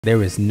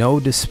There is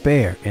no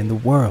despair in the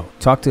world.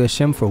 Talk to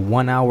Hashem for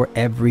 1 hour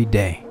every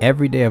day.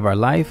 Every day of our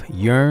life,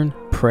 yearn,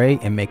 pray,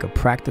 and make a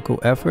practical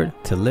effort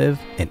to live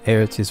in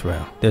Eretz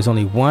Israel. There's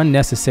only one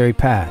necessary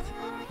path,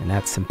 and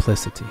that's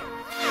simplicity.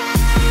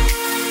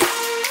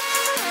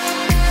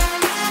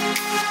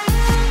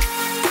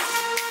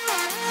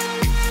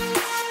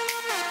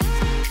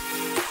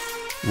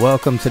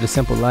 Welcome to the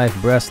Simple Life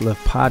Breslov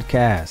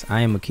podcast.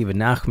 I am Likutey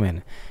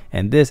Nachman,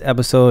 and this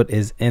episode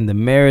is in the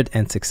merit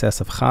and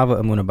success of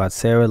Chava Amuna bat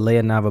Sarah,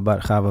 Leah Nava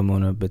bat Chava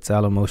Amuna,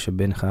 Betzalel Moshe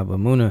ben Chava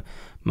Amuna,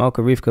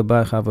 Malka Rivka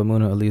bat Chava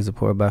Amuna,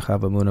 Elizapor bat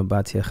Chava Amuna,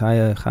 Bat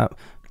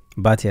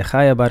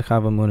Yechaya bat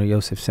Chava Amuna,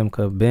 Yosef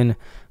Simcha ben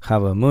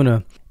Chava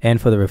Amuna, and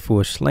for the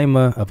refuah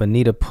shlema of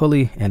Anita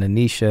Pulley and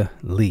Anisha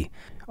Lee.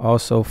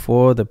 Also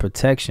for the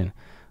protection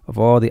of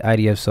all the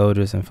IDF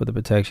soldiers and for the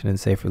protection and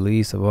safe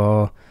release of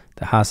all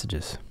the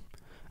hostages.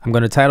 I'm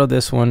going to title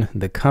this one,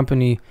 The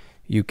Company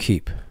You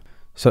Keep.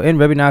 So in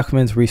Rabbi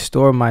Nachman's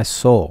Restore My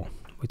Soul,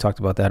 we talked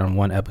about that on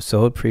one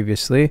episode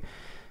previously,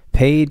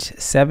 page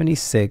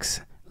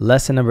 76,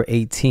 lesson number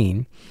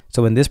 18.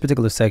 So in this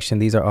particular section,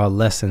 these are all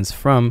lessons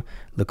from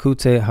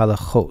Likutey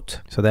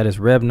Halakhot. So that is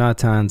Reb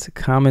Natan's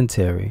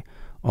commentary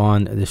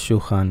on the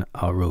Shulchan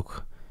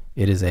Aruch.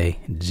 It is a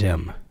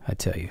gem, I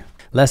tell you.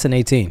 Lesson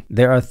 18.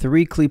 There are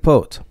 3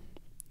 klipot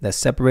that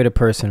separate a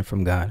person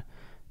from God.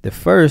 The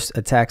first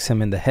attacks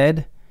him in the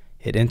head.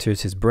 It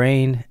enters his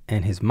brain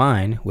and his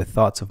mind with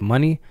thoughts of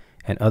money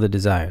and other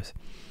desires.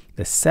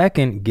 The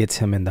second gets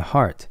him in the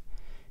heart.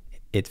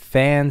 It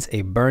fans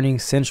a burning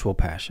sensual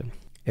passion.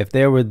 If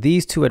there were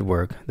these 2 at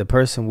work, the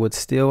person would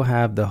still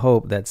have the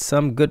hope that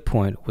some good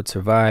point would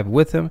survive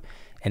with him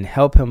and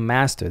help him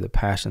master the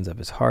passions of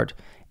his heart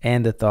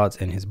and the thoughts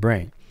in his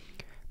brain.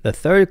 The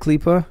third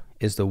klipot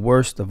is the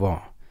worst of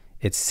all.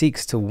 It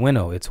seeks to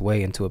winnow its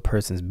way into a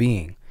person's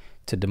being,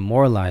 to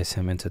demoralize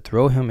him and to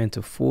throw him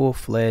into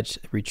full-fledged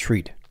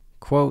retreat.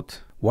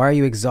 Quote, why are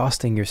you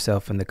exhausting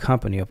yourself in the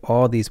company of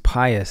all these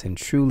pious and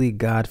truly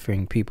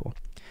God-fearing people?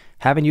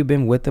 Haven't you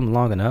been with them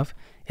long enough?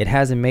 It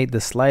hasn't made the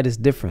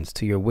slightest difference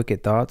to your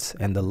wicked thoughts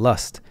and the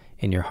lust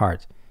in your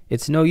heart.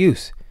 It's no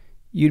use.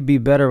 You'd be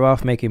better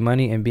off making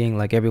money and being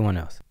like everyone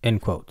else.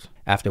 End quote.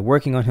 After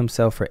working on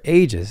himself for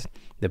ages,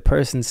 the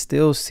person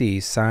still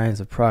sees signs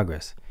of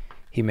progress.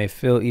 He may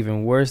feel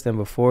even worse than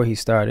before he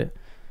started.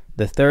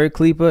 The third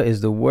klipot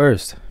is the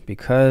worst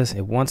because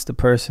it wants the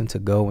person to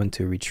go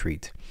into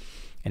retreat.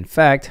 In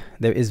fact,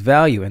 there is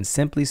value in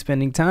simply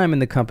spending time in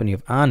the company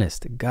of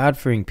honest,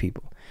 God-fearing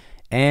people.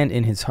 And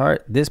in his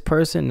heart, this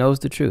person knows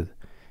the truth.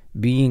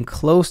 Being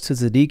close to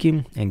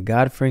tzaddikim and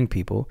God-fearing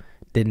people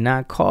did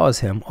not cause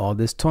him all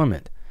this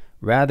torment.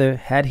 Rather,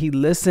 had he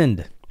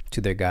listened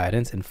to their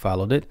guidance and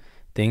followed it,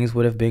 things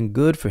would have been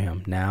good for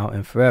him now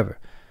and forever.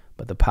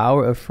 But the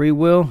power of free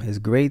will is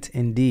great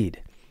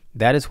indeed.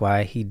 That is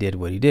why he did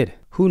what he did.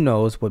 Who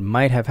knows what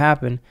might have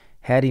happened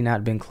had he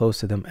not been close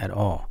to them at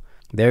all.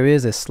 There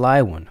is a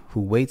sly one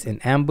who waits in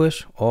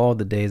ambush all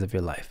the days of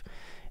your life.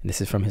 And this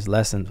is from his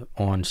lesson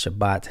on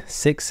Shabbat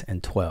 6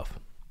 and 12.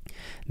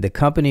 The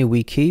company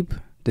we keep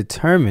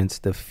determines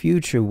the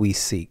future we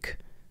seek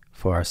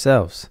for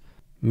ourselves.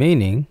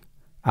 Meaning,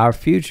 our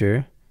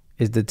future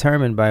is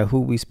determined by who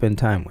we spend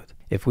time with.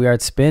 If we are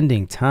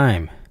spending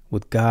time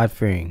with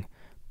God-fearing,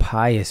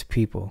 pious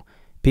people,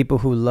 people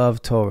who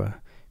love Torah,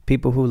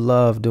 people who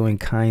love doing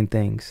kind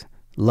things,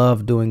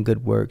 love doing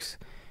good works,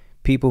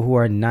 people who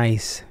are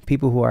nice,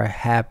 people who are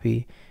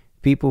happy,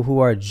 people who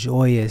are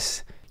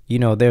joyous. You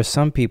know, there's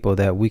some people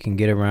that we can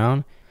get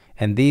around,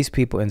 and these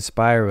people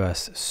inspire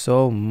us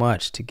so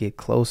much to get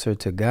closer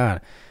to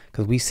God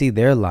because we see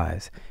their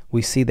lives,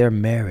 we see their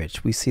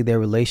marriage, we see their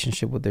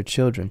relationship with their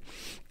children.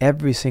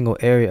 Every single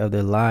area of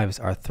their lives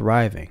are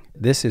thriving.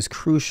 This is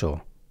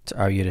crucial to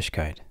our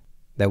Yiddishkeit,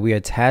 that we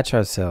attach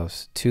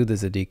ourselves to the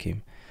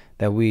tzaddikim,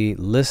 that we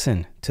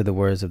listen to the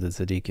words of the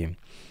tzaddikim.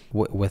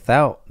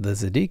 Without the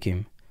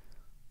tzaddikim,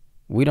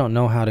 we don't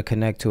know how to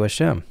connect to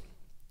Hashem.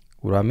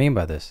 What do I mean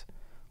by this?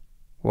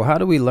 Well, how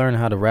do we learn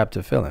how to wrap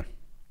tefillin?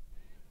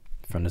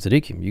 From the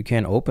tzaddikim. You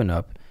can't open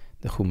up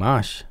the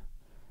Chumash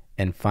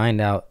and find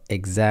out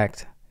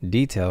exact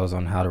details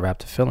on how to wrap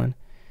tefillin.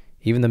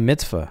 Even the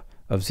mitzvah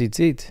of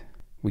tzitzit.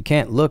 We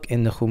can't look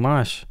in the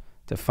Chumash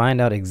to find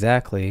out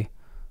exactly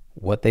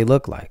what they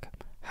look like.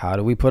 How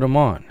do we put them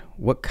on?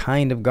 What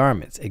kind of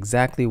garments?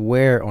 Exactly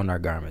where on our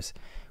garments?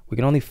 We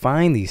can only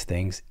find these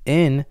things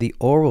in the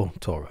oral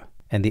Torah.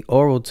 And the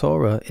oral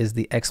Torah is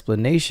the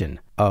explanation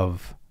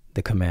of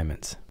the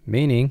commandments.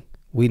 Meaning,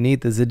 we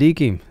need the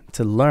tzaddikim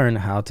to learn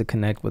how to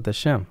connect with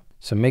Hashem.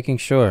 So making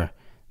sure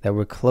that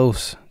we're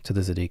close to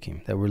the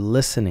tzaddikim, that we're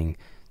listening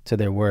to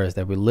their words,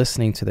 that we're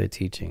listening to their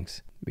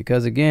teachings.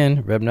 Because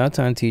again, Reb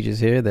Natan teaches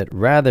here that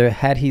rather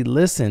had he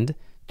listened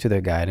to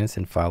their guidance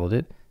and followed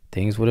it,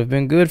 things would have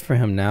been good for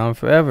him now and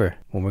forever.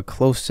 When we're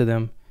close to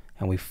them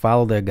and we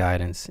follow their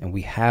guidance and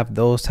we have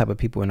those type of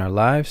people in our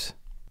lives,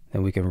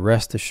 then we can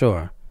rest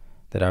assured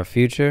that our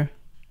future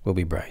will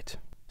be bright.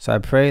 So I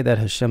pray that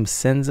Hashem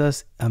sends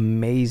us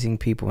amazing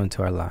people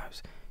into our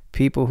lives.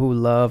 people who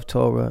love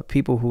Torah,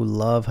 people who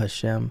love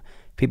Hashem,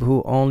 people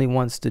who only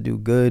wants to do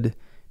good,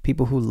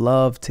 people who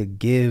love to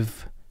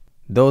give.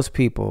 Those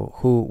people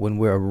who, when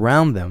we're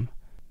around them,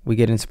 we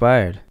get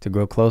inspired to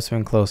grow closer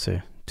and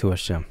closer to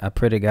Hashem. I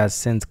pray that God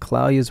sends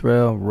Klal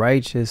Yisrael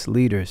righteous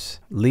leaders,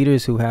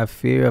 leaders who have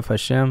fear of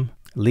Hashem,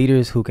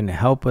 leaders who can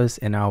help us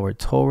in our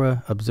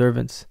Torah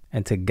observance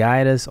and to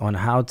guide us on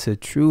how to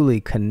truly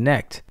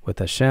connect with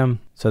Hashem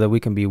so that we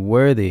can be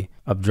worthy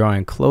of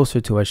drawing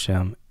closer to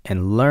Hashem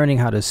and learning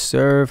how to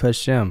serve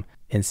Hashem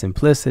in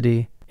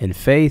simplicity, in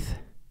faith,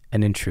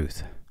 and in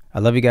truth. I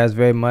love you guys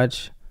very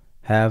much.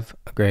 Have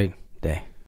a great day.